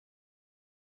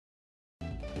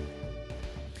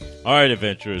Alright,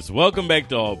 adventurers, welcome back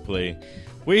to All Play.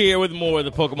 We're here with more of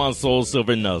the Pokemon Soul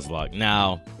Silver Nuzlocke.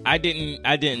 Now, I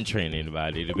didn't train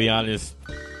anybody, to be honest.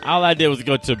 All I did was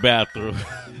go to the bathroom.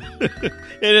 And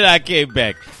then I came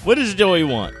back. What does Joey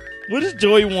want? What does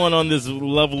Joey want on this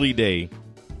lovely day?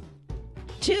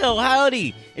 Chill,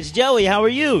 howdy. It's Joey, how are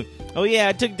you? Oh yeah,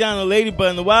 I took down a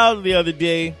ladybug in the wild the other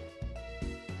day.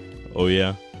 Oh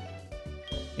yeah?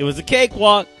 It was a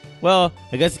cakewalk. Well,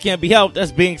 I guess it can't be helped.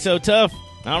 That's being so tough.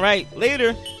 All right,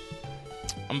 later.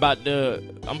 I'm about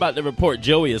to report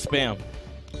Joey as spam.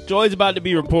 Joey's about to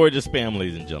be reported as spam,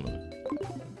 ladies and gentlemen.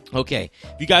 Okay,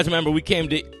 if you guys remember, we came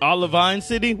to Olivine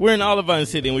City. We're in Olivine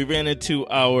City, and we ran into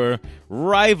our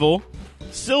rival,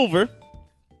 Silver,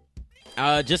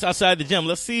 just outside the gym.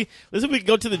 Let's see if we can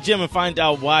go to the gym and find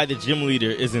out why the gym leader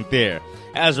isn't there.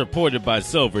 As reported by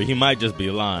Silver, he might just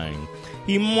be lying.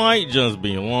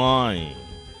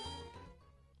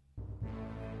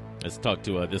 Let's talk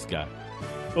to this guy.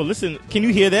 Oh, listen, can you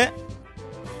hear that?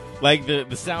 Like the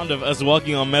sound of us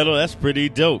walking on metal? That's pretty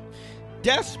dope.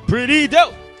 That's pretty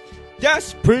dope.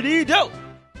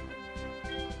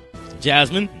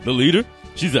 Jasmine, the leader,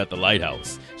 she's at the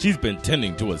lighthouse. She's been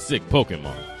tending to a sick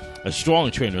Pokemon. A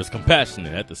strong trainer is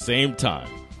compassionate at the same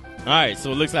time. All right,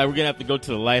 so it looks like we're going to have to go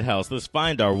to the lighthouse. Let's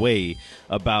find our way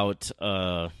about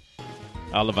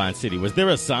Olivine City. Was there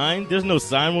a sign? There's no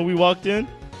sign when we walked in.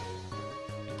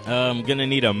 I'm going to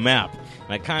need a map.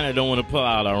 I kind of don't want to pull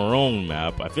out our own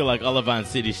map. I feel like Olivine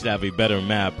City should have a better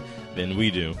map than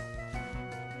we do.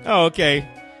 Oh, okay.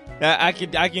 I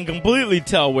can completely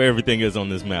tell where everything is on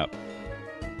this map.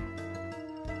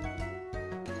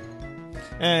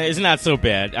 It's not so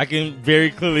bad. I can very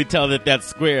clearly tell that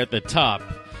square at the top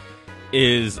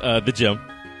is the gym.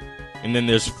 And then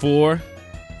there's four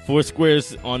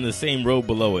squares on the same row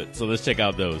below it. So let's check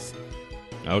out those.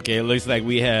 Okay, it looks like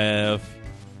we have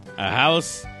a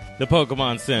house, the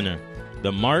Pokemon Center,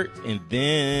 the Mart, and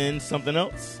then something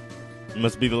else. It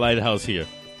must be the lighthouse here.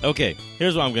 Okay,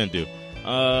 here's what I'm going to do.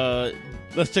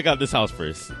 Let's check out this house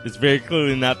first. It's very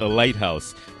clearly not the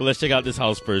lighthouse. But let's check out this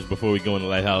house first before we go in the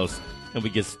lighthouse and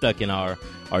we get stuck in our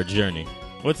journey.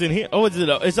 What's in here? Oh,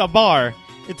 it's a bar.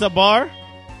 It's a bar?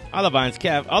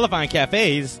 Olivine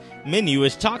Cafe's menu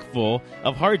is chock full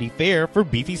of hearty fare for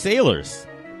beefy sailors.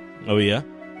 Oh, yeah?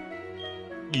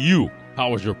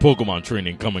 How is your Pokemon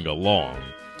training coming along?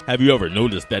 Have you ever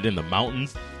noticed that in the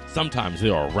mountains, sometimes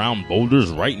there are round boulders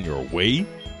right in your way?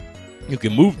 You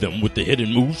can move them with the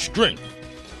hidden move Strength.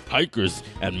 Hikers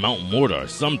at Mount Mortar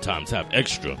sometimes have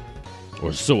extra,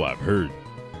 or so I've heard.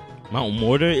 Mount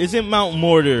Mortar? Isn't Mount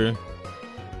Mortar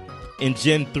in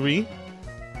Gen 3?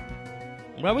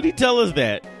 Why would he tell us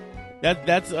that?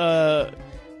 That's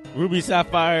Ruby,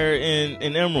 Sapphire,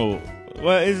 and Emerald.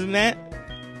 What, isn't that?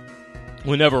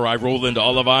 Whenever I roll into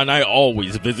Olivine, I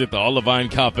always visit the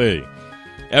Olivine Cafe.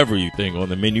 Everything on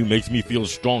the menu makes me feel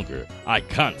stronger. I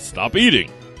can't stop eating.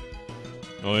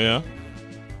 Oh, yeah?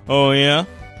 Oh, yeah?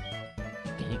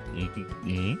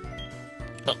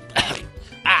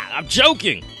 I'm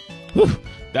choking. Whew,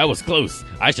 that was close.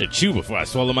 I should chew before I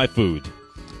swallow my food.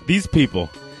 These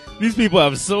people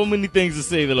have so many things to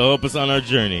say that'll help us on our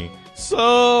journey.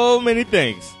 So many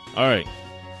things. All right.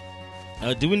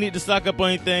 Do we need to stock up on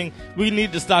anything? We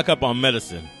need to stock up on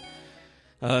medicine.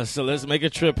 So let's make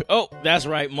a trip. Oh, that's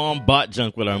right. Mom bought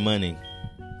junk with our money.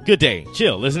 Good day.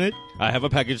 Chill, isn't it? I have a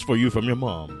package for you from your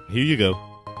mom. Here you go.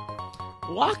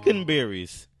 Walking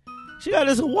berries. She got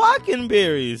us walking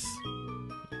berries.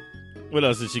 What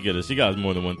else did she get us? She got us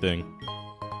more than one thing.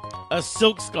 A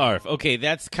silk scarf. Okay,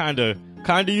 that's kind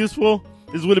of useful.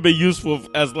 This would have been useful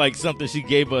as like something she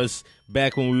gave us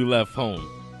back when we left home.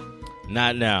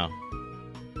 Not now.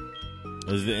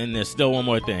 And there's still one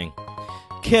more thing.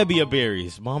 Kebia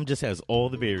berries. Mom just has all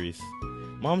the berries.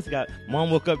 Mom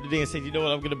woke up today and said, you know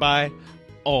what I'm going to buy?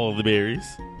 All the berries.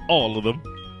 All of them.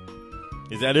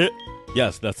 Is that it?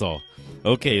 Yes, that's all.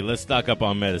 Okay, let's stock up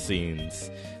on medicines.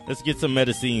 Let's get some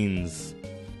medicines.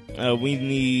 We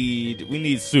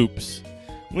need soups.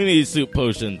 We need soup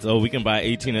potions. Oh, we can buy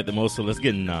 18 at the most, so let's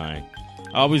get 9.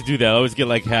 I always do that. I always get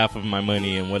like half of my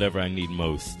money and whatever I need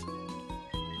most.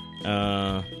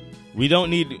 We don't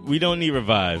need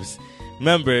revives.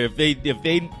 Remember, if they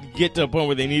get to a point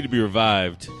where they need to be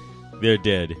revived, they're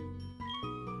dead.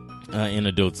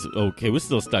 Antidotes. Okay, we're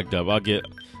still stocked up.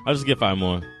 I'll just get 5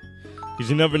 more. Cause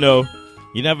you never know.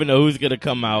 You never know who's gonna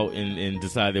come out and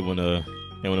decide they wanna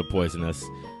poison us.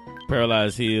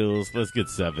 Paralyzed heals. Let's get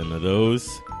 7 of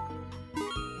those.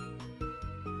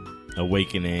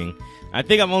 Awakening. I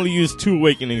think I've only used 2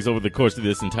 awakenings over the course of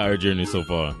this entire journey so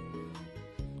far.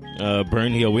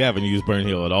 Burn Heal, we haven't used Burn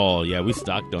Heal at all. Yeah, we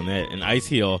stocked on that. And Ice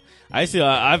Heal,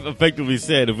 I've effectively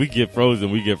said if we get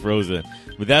frozen, we get frozen.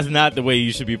 But that's not the way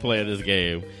you should be playing this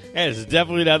game. That is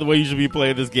definitely not the way you should be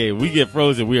playing this game. We get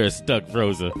frozen, we are stuck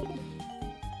frozen.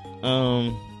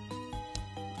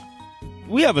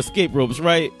 We have escape ropes,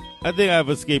 right? I think I have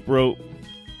escape rope.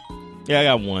 Yeah, I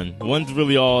got one. One's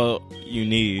really all you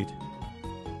need.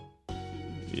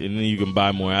 And then you can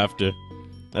buy more after.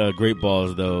 Great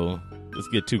balls, though. Let's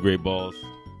get 2 great balls.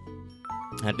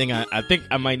 I think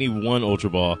I might need 1 ultra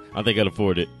ball. I think I'd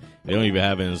afford it. They don't even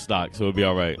have it in stock, so it'll be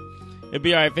all right. It'll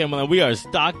be all right, family. We are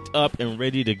stocked up and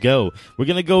ready to go. We're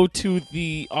gonna go to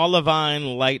the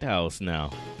Olivine Lighthouse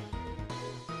now.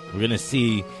 We're gonna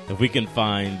see if we can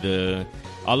find the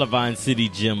Olivine City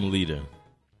Gym leader.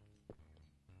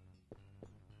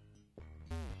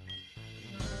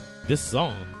 This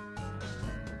song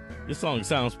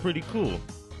sounds pretty cool.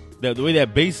 The way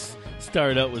that bass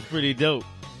started up was pretty dope.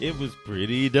 It was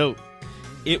pretty dope.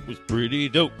 It was pretty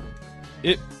dope.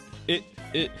 It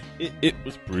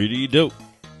was pretty dope.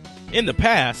 In the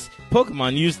past,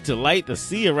 Pokemon used to light the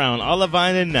sea around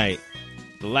Olivine at night.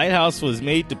 The lighthouse was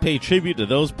made to pay tribute to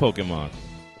those Pokemon.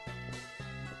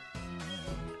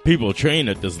 People train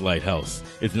at this lighthouse.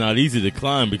 It's not easy to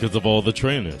climb because of all the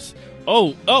trainers.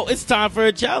 Oh, it's time for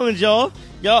a challenge, y'all.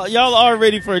 Y'all are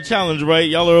ready for a challenge, right?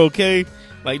 Y'all are okay?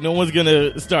 Like, no one's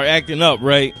gonna start acting up,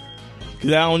 right?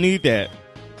 Because I don't need that.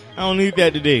 I don't need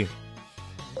that today.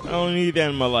 I don't need that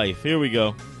in my life. Here we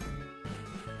go.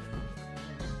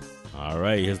 All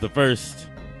right, here's the first.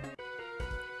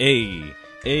 Eh?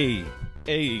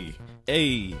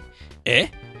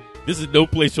 This is no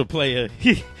place for player.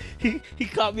 He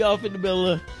caught me off in the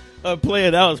middle of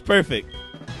playing. That was perfect.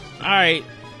 All right,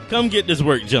 come get this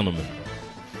work, gentlemen.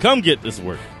 Come get this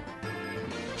work.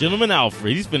 Gentleman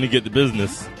Alfred, he's finna get the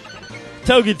business.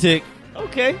 Togetic.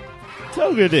 Okay.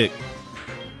 Togetic.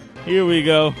 Here we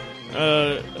go.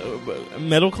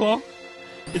 Metal Claw?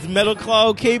 Is Metal Claw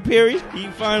okay, Perry? You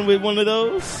fine with one of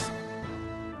those?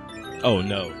 Oh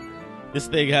no. This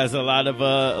thing has a lot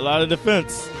of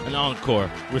defense. An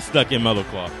Encore. We're stuck in Metal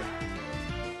Claw.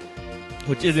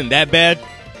 Which isn't that bad.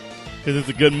 Because it's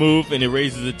a good move and it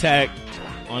raises attack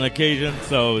on occasion.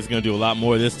 So it's going to do a lot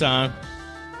more this time.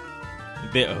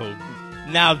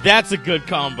 Now that's a good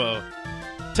combo.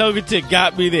 Togetic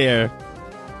got me there.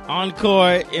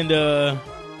 Encore into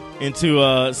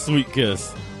Sweet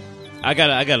Kiss. I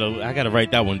gotta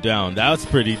write that one down. That's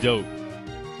pretty dope.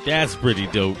 That's pretty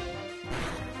dope.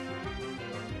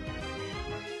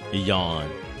 Yawn.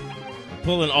 I'm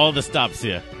pulling all the stops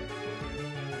here.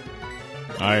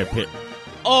 All right, Pit.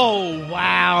 Oh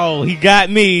wow, he got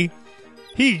me.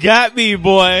 He got me,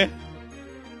 boy.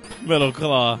 Metal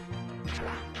Claw.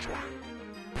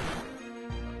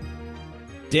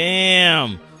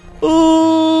 Damn.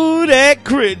 Ooh, that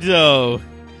crit, though.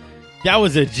 That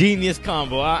was a genius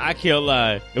combo. I can't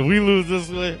lie. If we lose this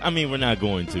one, I mean, we're not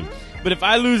going to. But if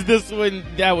I lose this one,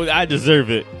 I deserve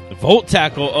it. Volt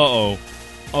Tackle, uh-oh.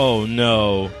 Oh,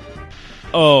 no.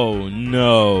 Oh,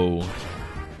 no.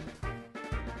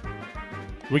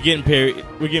 We're getting Perry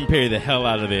the hell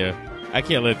out of there. I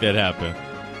can't let that happen.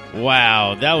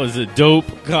 Wow, that was a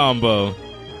dope combo.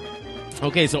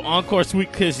 Okay, so Encore,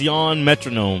 Sweet Kiss, Yawn,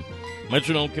 Metronome.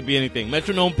 Metronome could be anything.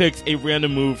 Metronome picks a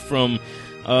random move from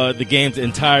the game's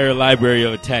entire library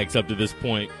of attacks up to this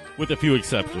point, with a few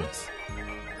exceptions.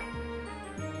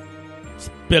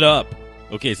 Spit Up.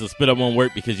 Okay, so Spit Up won't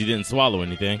work because you didn't swallow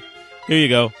anything. Here you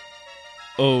go.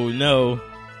 Oh, no.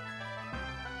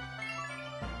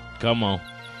 Come on.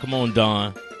 Come on,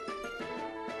 Dawn.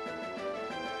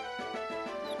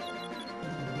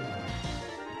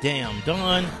 Damn,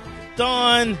 Dawn.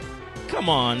 Dawn. Come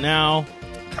on now.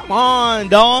 Come on,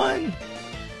 Dawn.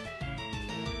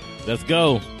 Let's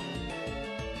go.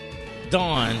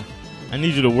 Dawn, I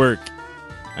need you to work.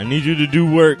 I need you to do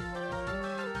work.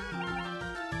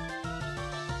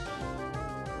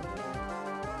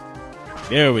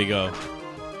 There we go.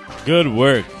 Good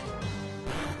work.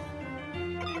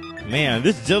 Man,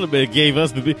 this gentleman gave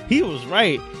us he was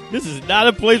right. This is not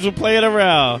a place for playing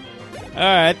around. All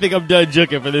right, I think I'm done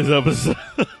joking for this episode.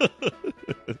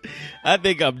 I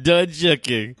think I'm done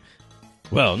joking.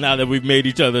 Well, now that we've made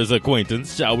each other's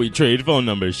acquaintance, shall we trade phone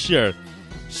numbers? Sure.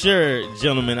 Sure,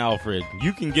 gentleman Alfred.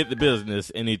 You can get the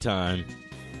business anytime.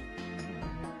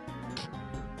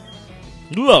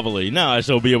 Lovely. Now I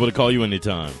shall be able to call you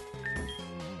anytime.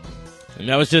 And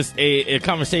that was just a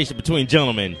conversation between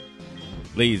gentlemen.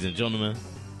 Ladies and gentlemen.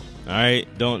 All right?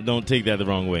 Don't take that the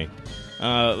wrong way.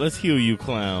 Let's heal you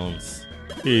clowns.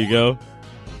 Here you go.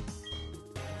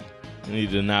 I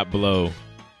need to not blow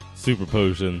super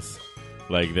potions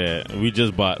like that. We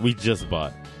just bought.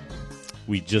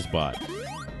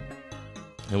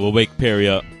 And we'll wake Perry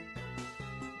up.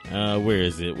 Where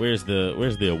is it? Where's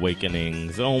the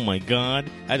awakenings? Oh my God.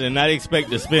 I did not expect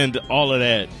to spend all of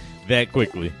that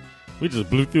quickly. We just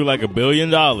blew through like $1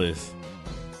 billion.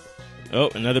 Oh,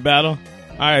 another battle?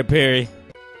 Alright, Perry.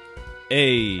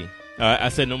 Hey. I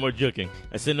said no more juking.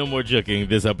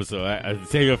 This episode. I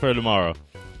save it for tomorrow.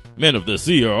 Men of the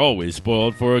sea are always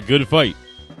spoiled for a good fight.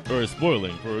 Or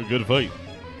spoiling for a good fight.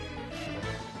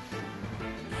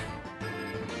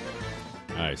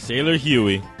 Alright, Sailor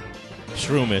Huey.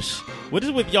 Shroomish. What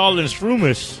is with y'all in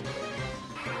Shroomish?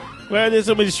 Why are there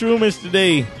so many Shroomish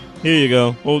today? Here you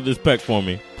go. Hold this peck for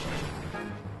me.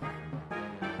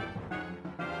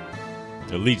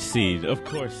 The leech seed. Of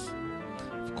course.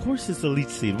 Of course it's a leech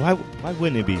seed. Why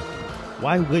wouldn't it be?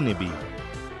 Why wouldn't it be?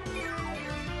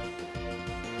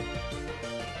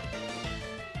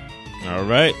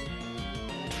 Alright.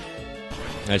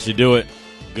 That should do it.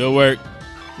 Good work.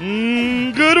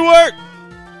 Good work!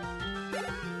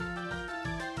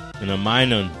 And a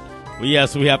Minun. Well,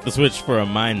 yes, we have to switch for a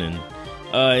Minun.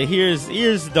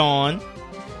 Here's Dawn.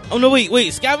 Oh, no,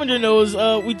 wait. Scavenger knows.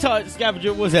 We taught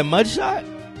Scavenger. Was that Mudshot?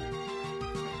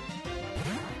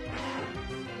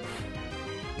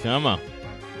 Come on.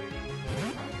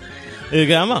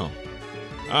 Come on.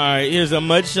 Alright, here's a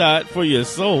Mudshot for your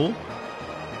soul.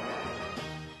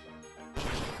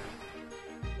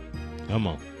 Come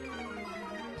on.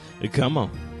 Come on.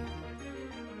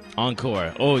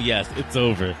 Encore. Oh, yes, it's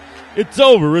over. It's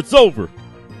over.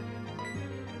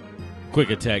 Quick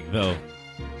attack, though.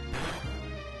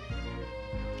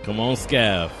 Come on,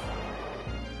 Scav.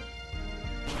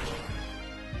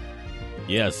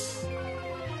 Yes.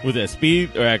 Was that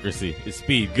speed or accuracy? It's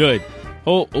speed. Good.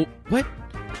 Oh, what?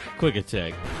 Quick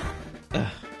attack.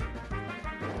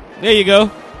 There you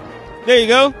go.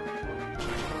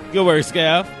 Good work,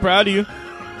 Scav. Proud of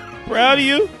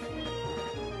you.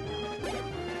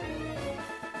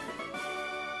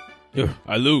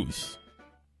 I lose.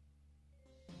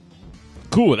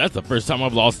 Cool, that's the first time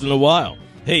I've lost in a while.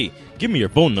 Hey, give me your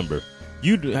phone number.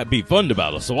 You'd be fun to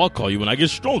battle, so I'll call you when I get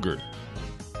stronger.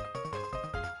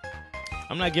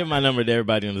 I'm not giving my number to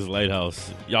everybody in this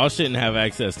lighthouse. Y'all shouldn't have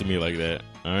access to me like that,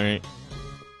 alright?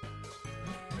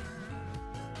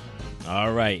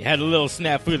 Alright, had a little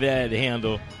snafu that I had to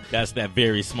handle. That's that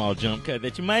very small jump cut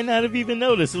that you might not have even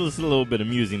noticed. It was a little bit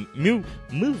amusing.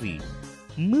 Movie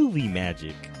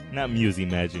magic. Not music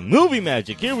magic. Movie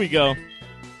magic. Here we go.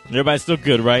 Everybody's still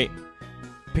good, right?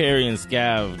 Perry and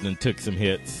Scav then took some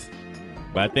hits.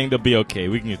 But I think they'll be okay.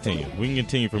 We can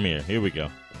continue from here. Here we go.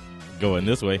 Going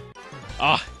this way.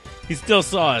 He still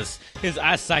saw us. His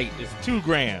eyesight is too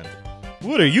grand.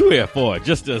 What are you here for?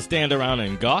 Just to stand around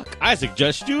and gawk? I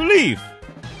suggest you leave.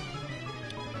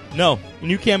 No,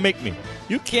 you can't make me.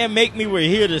 You can't make me. We're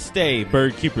here to stay,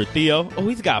 Birdkeeper Theo. Oh,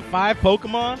 he's got 5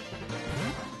 Pokemon?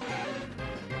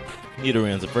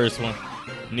 Nidoran's the first one.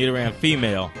 Nidoran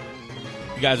female.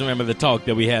 You guys remember the talk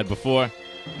that we had before?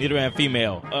 Nidoran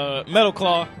female. Metal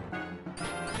Claw.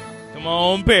 Come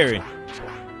on, Perry.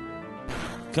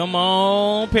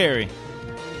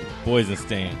 Poison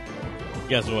Sting.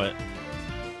 Guess what?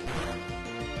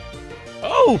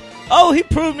 Oh, he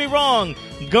proved me wrong.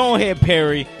 Go ahead,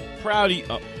 Perry. Proud of you.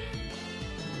 Oh.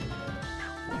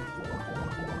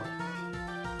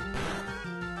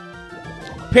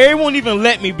 Perry won't even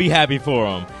let me be happy for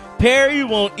him.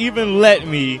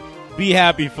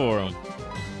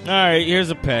 Alright, here's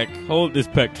a peck. Hold this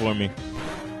peck for me.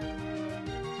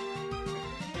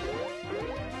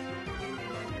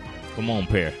 Come on,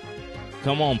 Pear.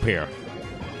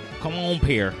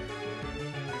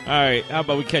 Alright, how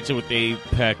about we catch it with a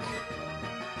peck?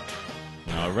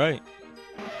 Alright.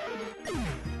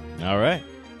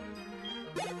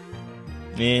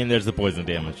 And there's the poison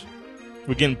damage.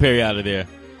 We're getting Perry out of there.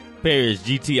 Perry is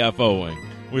GTFOing.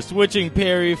 We're switching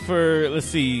Perry for, let's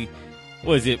see,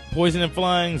 what is it? Poison and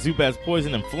flying? Zubat's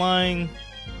poison and flying.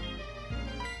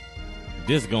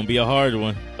 This is going to be a hard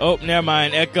one. Oh, never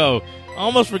mind. Echo. I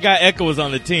almost forgot Echo was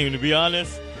on the team, to be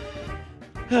honest.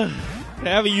 I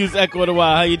haven't used Echo in a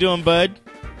while. How you doing, bud?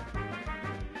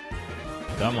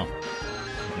 Come on.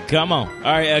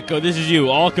 All right, Echo, this is you.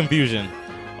 All confusion.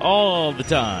 All the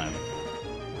time.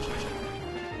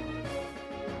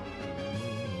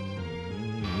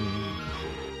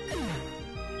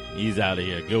 He's out of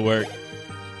here. Good work.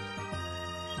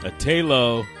 A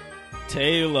Tailo.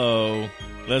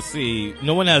 Let's see.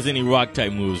 No one has any rock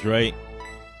type moves, right?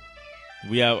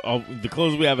 We have the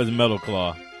closest we have is Metal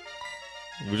Claw.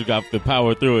 We just got the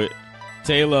power through it.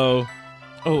 Tailo.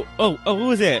 Oh,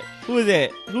 who is that? Who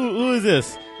is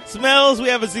this? Smells, we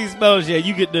haven't seen Smells yet.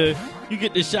 You get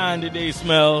to shine today,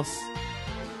 Smells.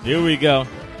 Here we go.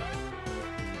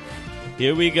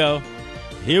 Here we go.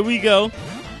 Here we go.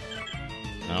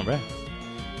 All right.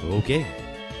 Okay.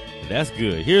 That's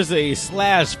good. Here's a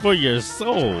slash for your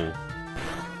soul.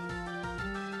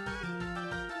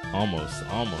 Almost.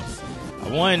 I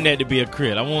wanted that to be a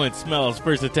crit. I wanted Smells'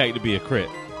 first attack to be a crit.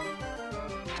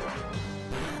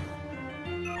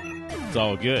 It's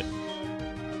all good.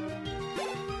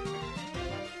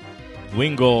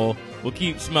 Wingull. We'll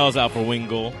keep Smells out for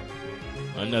Wingull.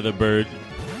 Another bird.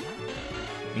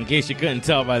 In case you couldn't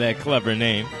tell by that clever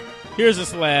name. Here's a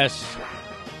slash.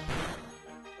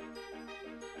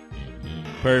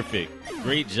 Perfect.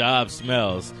 Great job,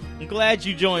 Smells. I'm glad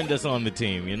you joined us on the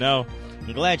team, you know?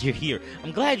 I'm glad you're here.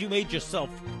 I'm glad you made yourself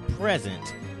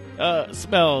present.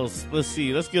 Smells. Let's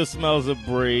see. Let's give Smells a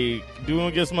break. Do we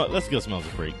want to give Smells? Let's give Smells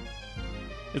a break.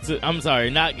 I'm sorry,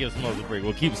 not give Smells a break.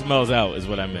 We'll keep Smells out is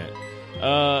what I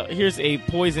meant. Here's a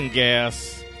poison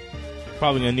gas.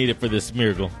 Probably going to need it for this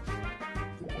Smeargle.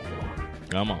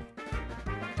 Come on.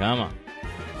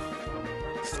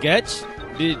 Sketch?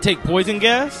 Did it take poison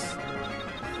gas?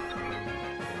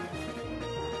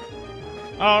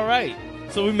 All right.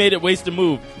 So we made it waste a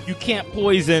move. You can't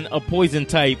poison a poison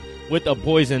type with a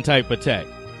poison type attack.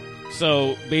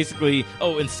 So basically,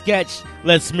 and Sketch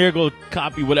lets Smeargle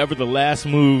copy whatever the last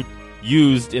move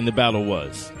used in the battle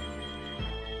was.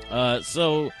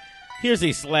 So here's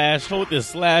a slash. Hold this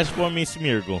slash for me,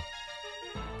 Smeargle.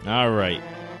 All right.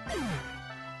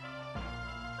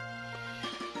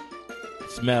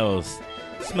 Smells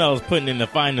putting in the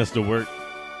finest of work.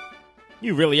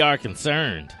 You really are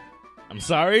concerned. I'm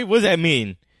sorry? What does that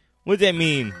mean?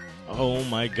 Oh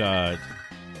my God.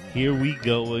 Here we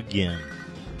go again.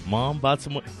 Mom bought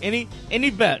some more. Any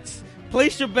bets?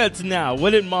 Place your bets now.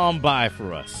 What did Mom buy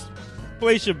for us?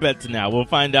 Place your bets now. We'll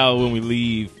find out when we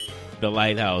leave the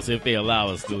lighthouse, if they allow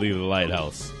us to leave the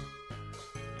lighthouse.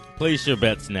 Place your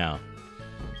bets now.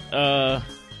 How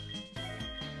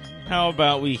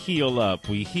about we heal up?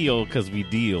 We heal because we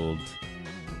dealed.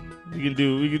 We can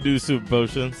do super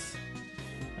potions.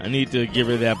 I need to give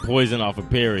her that poison off of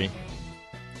Perry.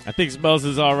 I think Smells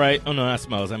is all right. Oh no, not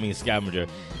Smells. I mean Scavenger.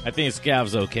 I think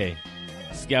Scav's okay.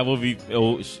 Scav will be.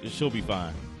 Oh, she'll be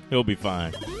fine. He'll be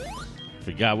fine.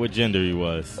 Forgot what gender he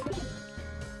was.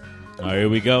 All right, here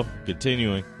we go.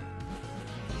 Continuing.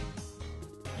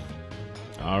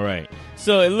 All right.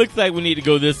 So it looks like we need to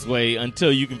go this way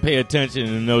until you can pay attention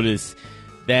and notice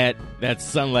that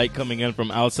sunlight coming in from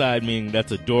outside, meaning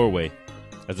that's a doorway,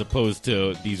 as opposed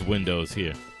to these windows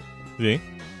here. See?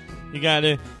 You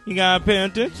gotta pay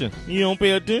attention. You don't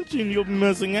pay attention, you'll be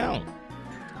missing out.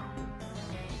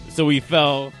 So we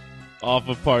fell off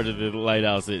a part of the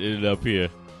lighthouse. It ended up here.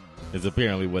 Is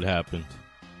apparently what happened.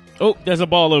 Oh, there's a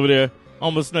ball over there.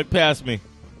 Almost snuck past me.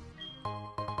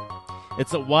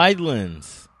 It's a wide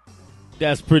lens.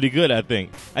 That's pretty good, I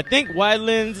think. I think wide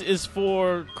lens is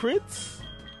for crits.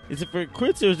 Is it for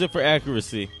crits or is it for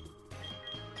accuracy?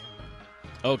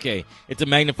 Okay, it's a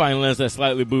magnifying lens that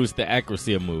slightly boosts the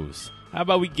accuracy of moves. How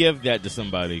about we give that to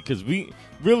somebody? Because we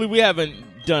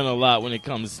haven't done a lot when it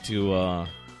comes to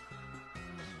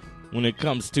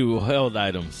held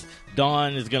items.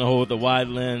 Dawn is gonna hold the wide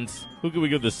lens. Who can we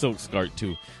give the silk scarf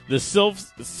to? The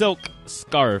silk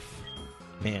scarf.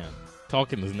 Man,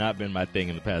 talking has not been my thing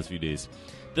in the past few days.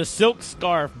 The silk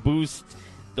scarf boosts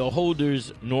the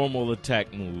holder's normal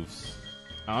attack moves.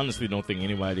 I honestly don't think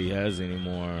anybody has any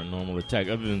more normal attack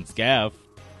other than Scav.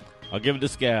 I'll give it to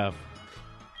Scav.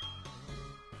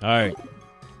 All right.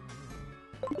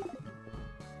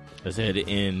 Let's head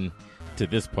in to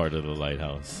this part of the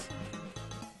lighthouse.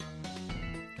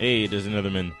 Hey, there's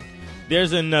another man.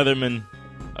 There's another man.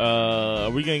 Are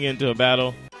we going to get into a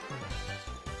battle?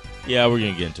 Yeah, we're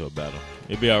going to get into a battle.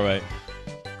 It'll be all right.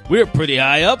 We're pretty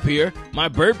high up here. My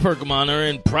bird Pokemon are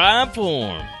in prime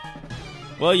form.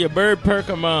 Well, your bird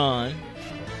Pokemon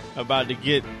about to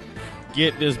get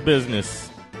this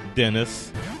business,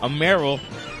 Dennis. A Meryl.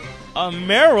 All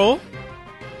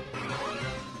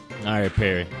right,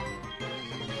 Perry.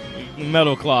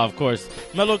 Metal Claw, of course.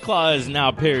 Metal Claw is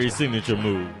now Perry's signature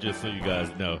move, just so you guys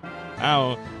know.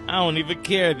 I don't even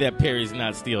care that Perry's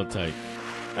not steel type.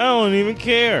 I don't even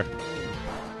care.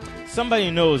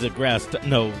 Somebody knows a grass type.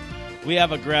 No, we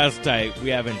have a grass type. We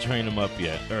haven't trained him up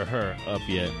yet, or her up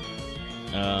yet.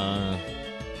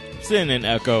 Send in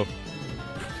Echo.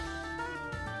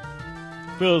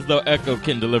 Feels though Echo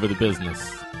can deliver the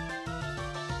business.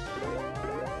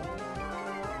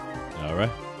 All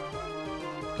right.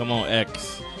 Come on,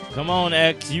 X. Come on,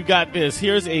 X. You got this.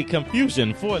 Here's a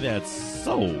confusion for that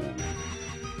soul.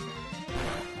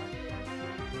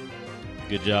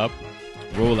 Good job.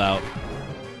 Roll out.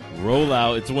 Roll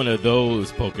out. It's one of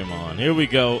those Pokemon. Here we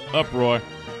go. Uproar.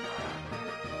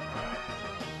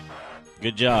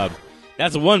 Good job.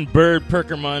 That's one bird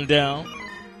Perkermon down.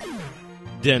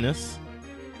 Dennis.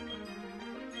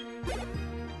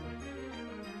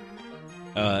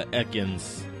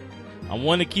 Ekans. I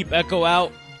want to keep Echo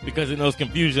out because it knows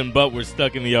confusion, but we're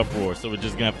stuck in the uproar, so we're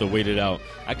just going to have to wait it out.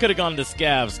 I could have gone to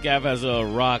Scav. Scav has a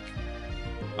rock.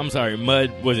 I'm sorry,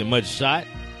 mud. Was it mud shot?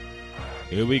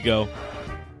 Here we go.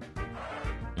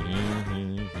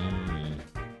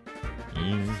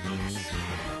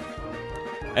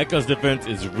 Echo's defense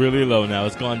is really low now.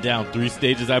 It's gone down 3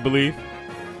 stages, I believe.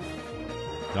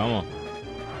 Come on.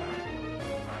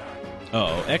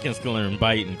 Uh-oh. Ekans can learn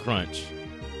Bite and Crunch.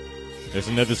 There's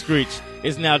another Screech.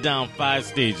 It's now down 5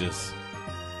 stages.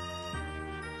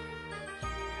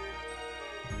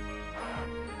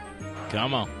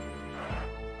 Come on.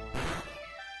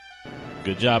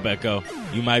 Good job, Echo.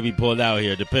 You might be pulled out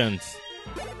here. Depends.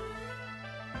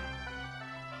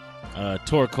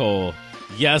 Torkoal.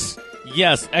 Yes.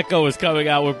 Yes, Echo is coming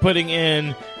out. We're putting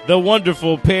in the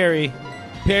wonderful Perry.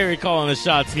 Perry calling the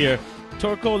shots here.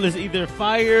 Torkoal is either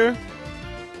fire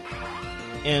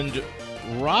and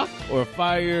rock or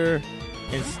fire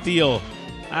and steel.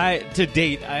 To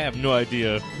date, I have no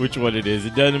idea which one it is.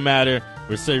 It doesn't matter.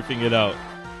 We're surfing it out.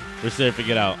 We're surfing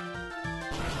it out.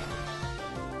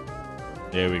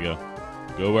 There we go.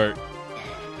 Good work.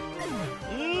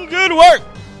 Good work.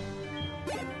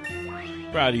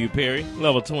 Proud of you, Perry.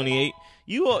 Level 28.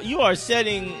 You are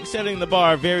setting the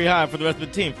bar very high for the rest of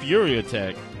the team. Fury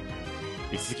Attack.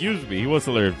 Excuse me. He wants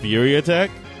to learn Fury Attack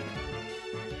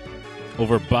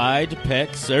over Bide,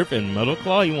 Peck, Surf, and Metal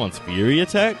Claw. He wants Fury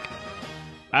Attack.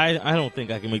 I don't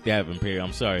think I can make that happen, Perry.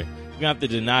 I'm sorry. You're gonna have to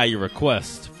deny your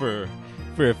request for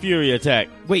a Fury Attack.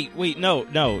 Wait,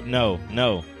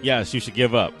 no. Yes, you should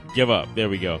give up. Give up. There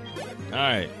we go. All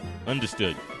right.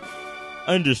 Understood.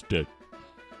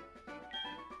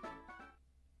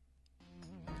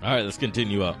 All right, let's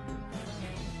continue up.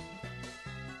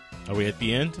 Are we at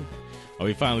the end? Are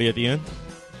we finally at the end?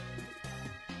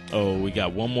 Oh, we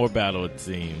got one more battle, it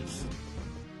seems.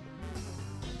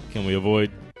 Can we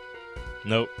avoid?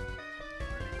 Nope.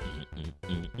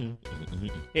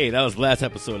 Hey, that was last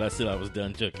episode. I said I was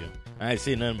done joking. I ain't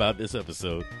saying nothing about this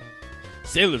episode.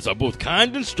 Sailors are both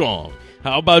kind and strong.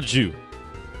 How about you?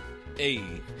 Hey.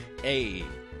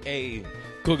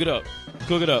 Cook it up.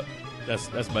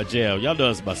 That's my jam. Y'all know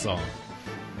that's my song.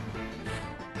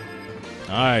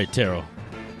 All right, Terrell.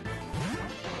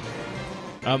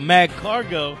 Mad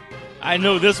Cargo. I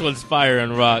know this one's fire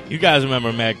and rock. You guys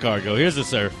remember Mad Cargo. Here's a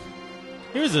surf.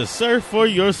 Here's a surf for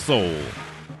your soul.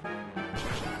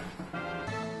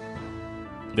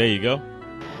 There you go.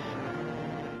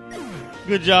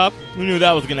 Good job. We knew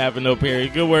that was going to happen, though, Perry.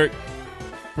 Good work.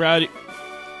 Proud of you.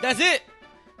 That's it.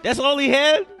 That's all he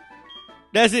had?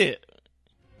 That's it.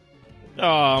 Oh,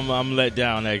 I'm let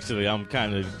down, actually. I'm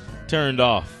kind of turned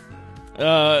off.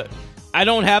 I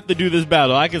don't have to do this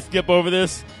battle. I can skip over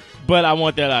this, but I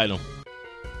want that item.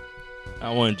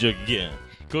 I want to joke again.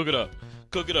 Cook it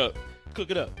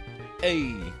up.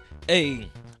 Hey.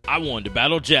 I wanted to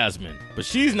battle Jasmine, but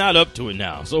she's not up to it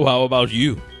now. So how about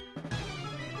you?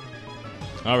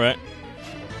 All right.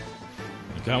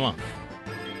 Come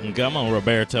on,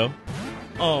 Roberto.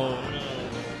 Oh, no.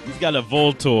 He's got a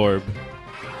Voltorb.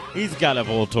 We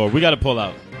got to pull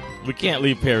out. We can't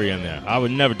leave Perry in there. I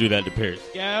would never do that to Perry.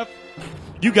 Scav,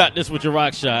 you got this with your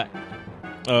rock shot.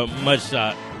 Mud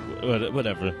shot.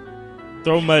 Whatever.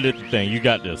 Throw mud at the thing. You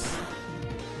got this.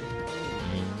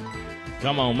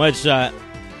 Come on, mud shot.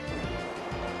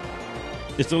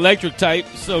 It's electric type,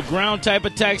 so ground type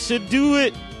attacks should do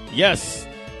it. Yes,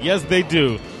 they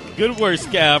do. Good work,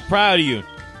 Scav. Proud of you.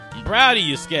 I'm proud of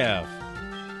you, Scav.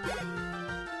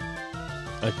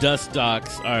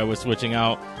 Dustox. All right, we're switching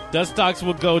out. Dustox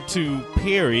will go to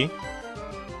Perry.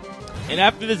 And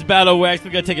after this battle, we're actually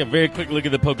going to take a very quick look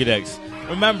at the Pokedex.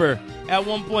 Remember, at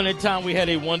one point in time, we had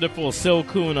a wonderful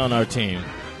Silcoon on our team.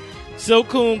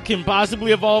 Silcoon can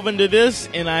possibly evolve into this,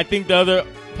 and I think the other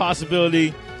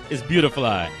possibility is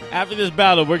Beautifly. After this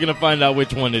battle, we're going to find out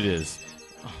which one it is.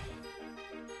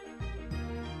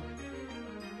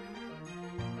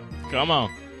 Come on.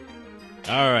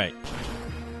 All right.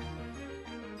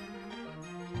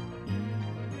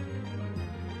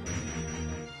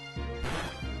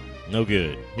 No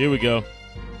good. Here we go.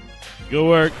 Good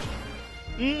work.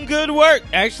 Good work.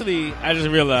 Actually, I just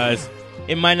realized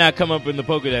it might not come up in the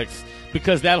Pokedex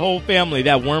because that whole family,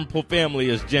 that Wurmple family,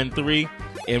 is Gen 3,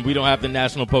 and we don't have the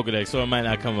National Pokedex, so it might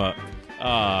not come up.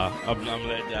 I'm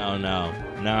let down now.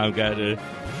 Now I've got to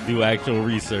do actual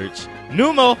research.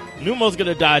 Numo's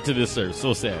gonna die to this earth.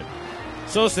 So sad.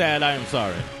 So sad, I am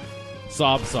sorry.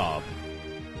 Sob, sob.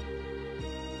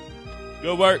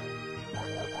 Good work.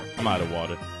 I'm out of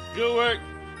water. Good work.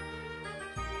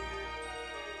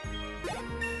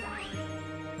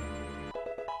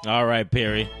 All right,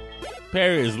 Perry.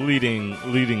 Perry is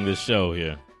leading the show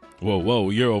here. Whoa,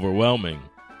 you're overwhelming.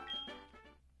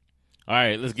 All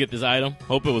right, let's get this item.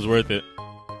 Hope it was worth it.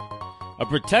 A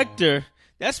protector?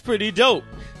 That's pretty dope.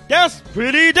 That's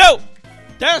pretty dope.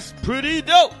 That's pretty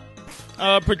dope.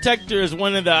 Protector is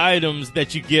one of the items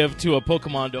that you give to a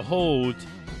Pokemon to hold,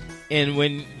 and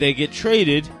when they get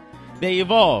traded, they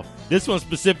evolve. This one's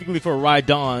specifically for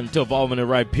Rhydon to evolve into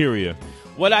Rhyperior.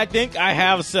 What I think I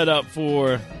have set up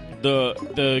for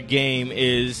the game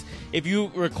is if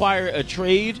you require a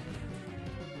trade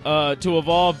to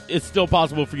evolve, it's still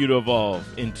possible for you to evolve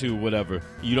into whatever.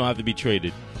 You don't have to be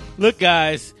traded. Look,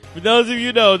 guys, for those of you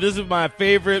who know, this is my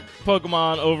favorite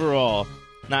Pokemon overall.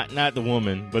 Not the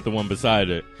woman, but the one beside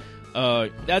it.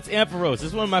 That's Ampharos. This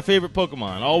is one of my favorite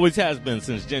Pokemon. Always has been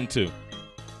since Gen 2.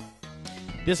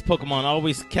 This Pokemon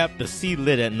always kept the sea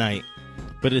lit at night,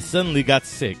 but it suddenly got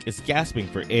sick. It's gasping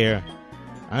for air.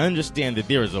 I understand that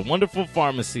there is a wonderful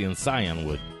pharmacy in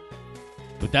Cyanwood,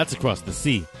 but that's across the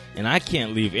sea, and I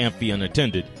can't leave Amphi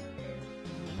unattended.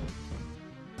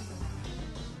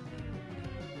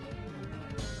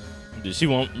 Did she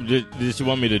want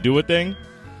me to do a thing?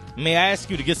 May I ask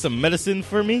you to get some medicine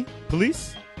for me,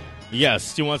 please?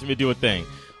 Yes, she wants me to do a thing.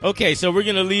 Okay, so we're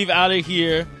going to leave out of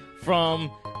here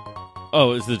from...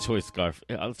 Oh, it's the choice scarf.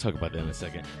 I'll talk about that in a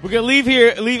second. We're going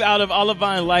to leave out of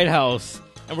Olivine Lighthouse,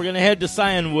 and we're going to head to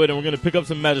Cyanwood, and we're going to pick up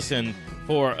some medicine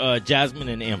for Jasmine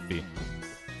and Amphi.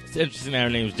 It's interesting that her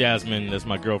name's Jasmine. That's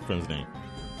my girlfriend's name.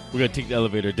 We're going to take the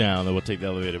elevator down, then we'll take the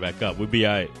elevator back up. We'll be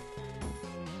all right.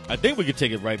 I think we could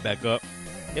take it right back up.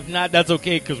 If not, that's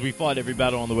okay, because we fought every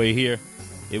battle on the way here.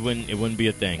 It wouldn't be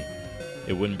a thing.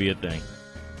 It wouldn't be a thing.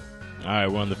 All right,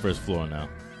 we're on the first floor now.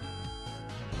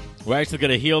 We're actually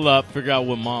going to heal up, figure out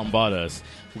what Mom bought us.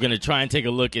 We're going to try and take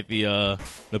a look at the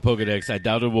Pokedex. I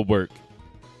doubt it will work.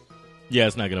 Yeah,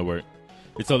 it's not going to work.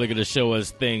 It's only going to show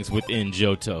us things within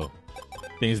Johto.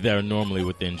 Things that are normally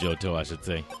within Johto, I should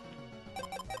say.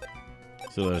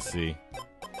 So let's see.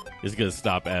 It's going to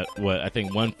stop at, what, I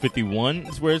think 151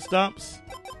 is where it stops?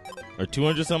 Or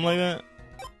 200, something like that?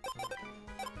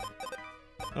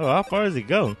 Oh, how far does it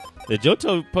go? The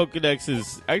Johto Pokedex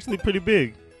is actually pretty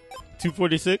big.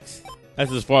 246?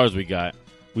 That's as far as we got.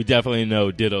 We definitely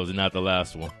know Ditto's not the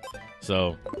last one.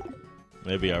 So,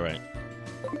 maybe all right.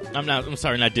 I'm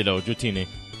sorry, not Ditto, Dratini.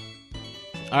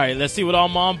 All right, let's see what all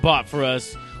Mom bought for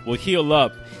us. We'll heal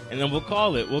up, and then we'll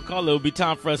call it. It'll be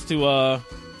time for us to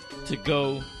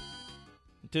go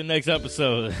to the next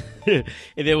episode. And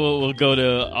then we'll go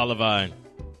to Olivine.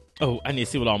 Oh, I need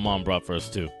to see what all Mom brought for us,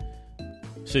 too.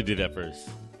 Should do that first.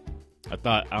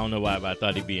 I don't know why, but I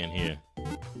thought he'd be in here.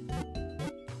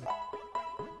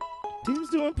 Team's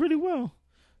doing pretty well.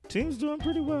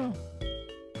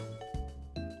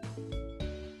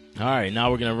 All right, now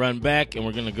we're going to run back, and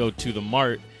we're going to go to the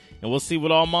mart, and we'll see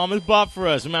what all Mom has bought for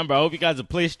us. Remember, I hope you guys have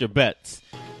placed your bets.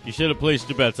 You should have placed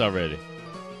your bets already.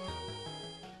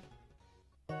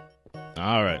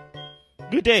 All right.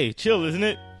 Good day. Chill, isn't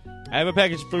it? I have a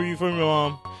package for you from your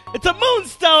mom. It's a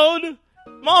moonstone!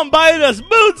 Mom buying us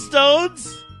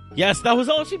moonstones! Yes, that was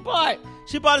all she bought.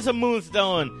 She bought us a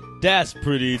moonstone. That's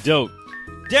pretty dope.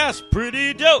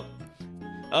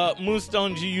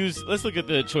 Moonstones you use... Let's look at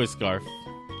the choice scarf.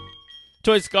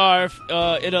 Choice scarf,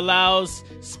 it allows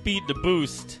speed to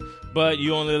boost, but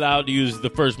you only allowed to use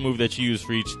the first move that you use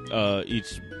for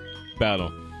each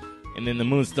battle. And then the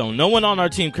Moonstone. No one on our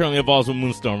team currently evolves with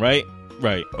Moonstone, right?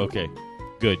 Right, okay.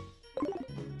 Good.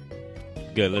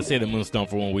 Let's say the Moonstone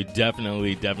for one. We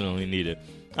definitely need it.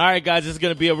 All right, guys, this is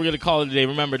going to be it. We're going to call it a day.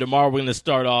 Remember, tomorrow we're going to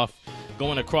start off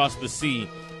going across the sea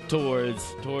towards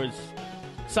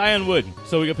Cyanwood,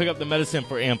 so we can pick up the medicine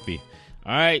for Amphi.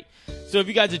 All right? So if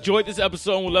you guys enjoyed this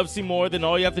episode and would love to see more, then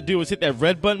all you have to do is hit that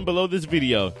red button below this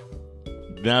video.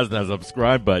 That's the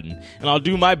subscribe button. And I'll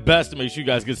do my best to make sure you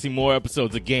guys can see more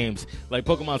episodes of games like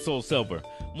Pokemon Soul Silver,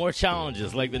 more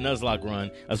challenges like the Nuzlocke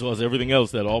run, as well as everything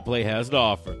else that Alt Play has to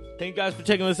offer. Thank you guys for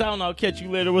checking this out, and I'll catch you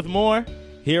later with more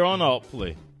here on Alt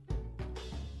Play.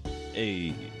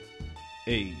 Hey.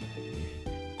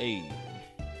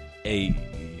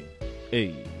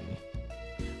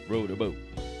 Row the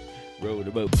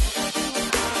boat.